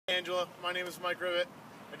Angela, my name is Mike Rivet.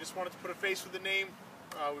 I just wanted to put a face with the name.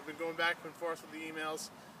 We've been going back and forth with the emails,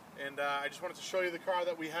 and I just wanted to show you the car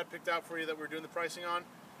that we had picked out for you that we're doing the pricing on,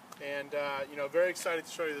 and very excited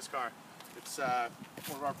to show you this car. It's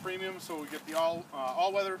one of our premiums, so we get the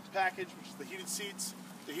all-weather package, which is the heated seats,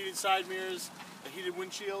 the heated side mirrors, the heated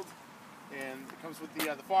windshield, and it comes with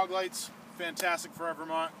the fog lights. Fantastic for our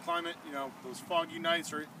Vermont climate. Those foggy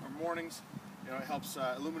nights or mornings. It helps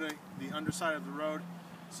illuminate the underside of the road,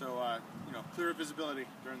 so clearer visibility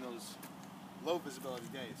during those low visibility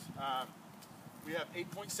days. We have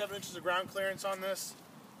 8.7 inches of ground clearance on this.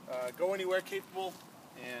 Go anywhere capable,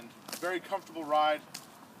 and very comfortable ride.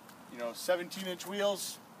 17-inch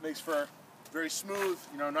wheels makes for very smooth.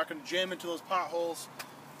 Not going to jam into those potholes.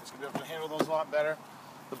 It's going to be able to handle those a lot better.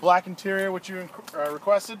 The black interior, which you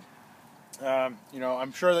requested.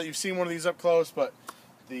 I'm sure that you've seen one of these up close, but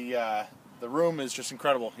the room is just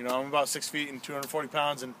incredible. I'm about 6 feet and 240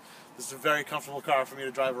 pounds, and this is a very comfortable car for me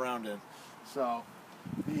to drive around in. So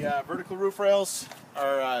the vertical roof rails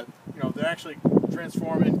are, they actually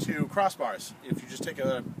transform into crossbars. If you just take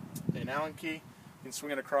an Allen key, you can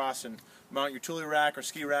swing it across and mount your toolie rack or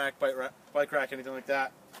ski rack, bike rack, anything like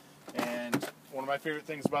that. And one of my favorite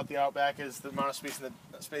things about the Outback is the amount of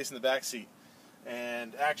space in the back seat.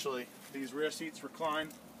 And actually, these rear seats recline,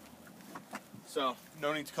 so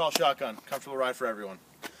no need to call shotgun. Comfortable ride for everyone.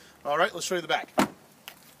 All right, let's show you the back.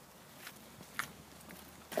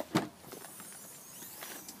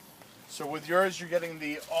 So with yours, you're getting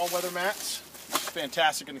the all-weather mats.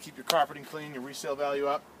 Fantastic, going to keep your carpeting clean, your resale value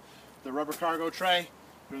up. The rubber cargo tray,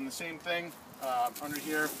 doing the same thing. Under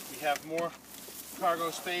here, we have more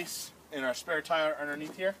cargo space in our spare tire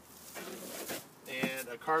underneath here, and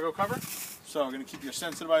a cargo cover. So we're going to keep your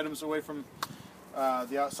sensitive items away from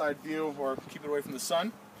the outside view, or keep it away from the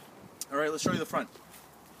sun. All right, let's show you the front.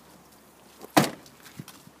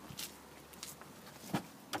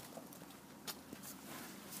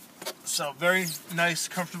 So very nice,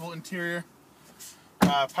 comfortable interior.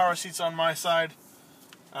 Power seats on my side.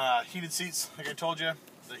 Heated seats, like I told you.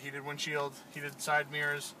 The heated windshield, heated side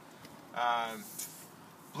mirrors.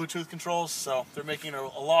 Bluetooth controls, so they're making a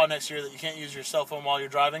law next year that you can't use your cell phone while you're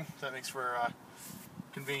driving. That makes for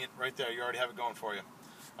convenient right there. You already have it going for you.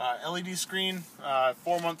 LED screen,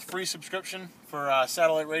 4-month free subscription for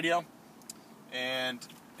satellite radio, and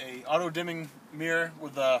a auto-dimming mirror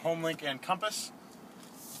with a home link and compass.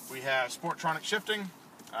 We have Sportronic shifting.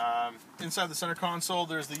 Inside the center console,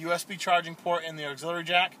 there's the USB charging port and the auxiliary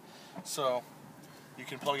jack, so you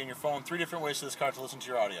can plug in your phone 3 different ways to this car to listen to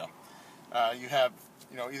your audio. You have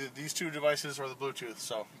either these 2 devices or the Bluetooth,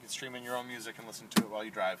 so you can stream in your own music and listen to it while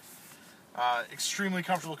you drive. Extremely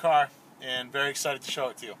comfortable car, and very excited to show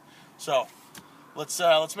it to you. So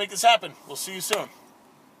let's make this happen. We'll see you soon.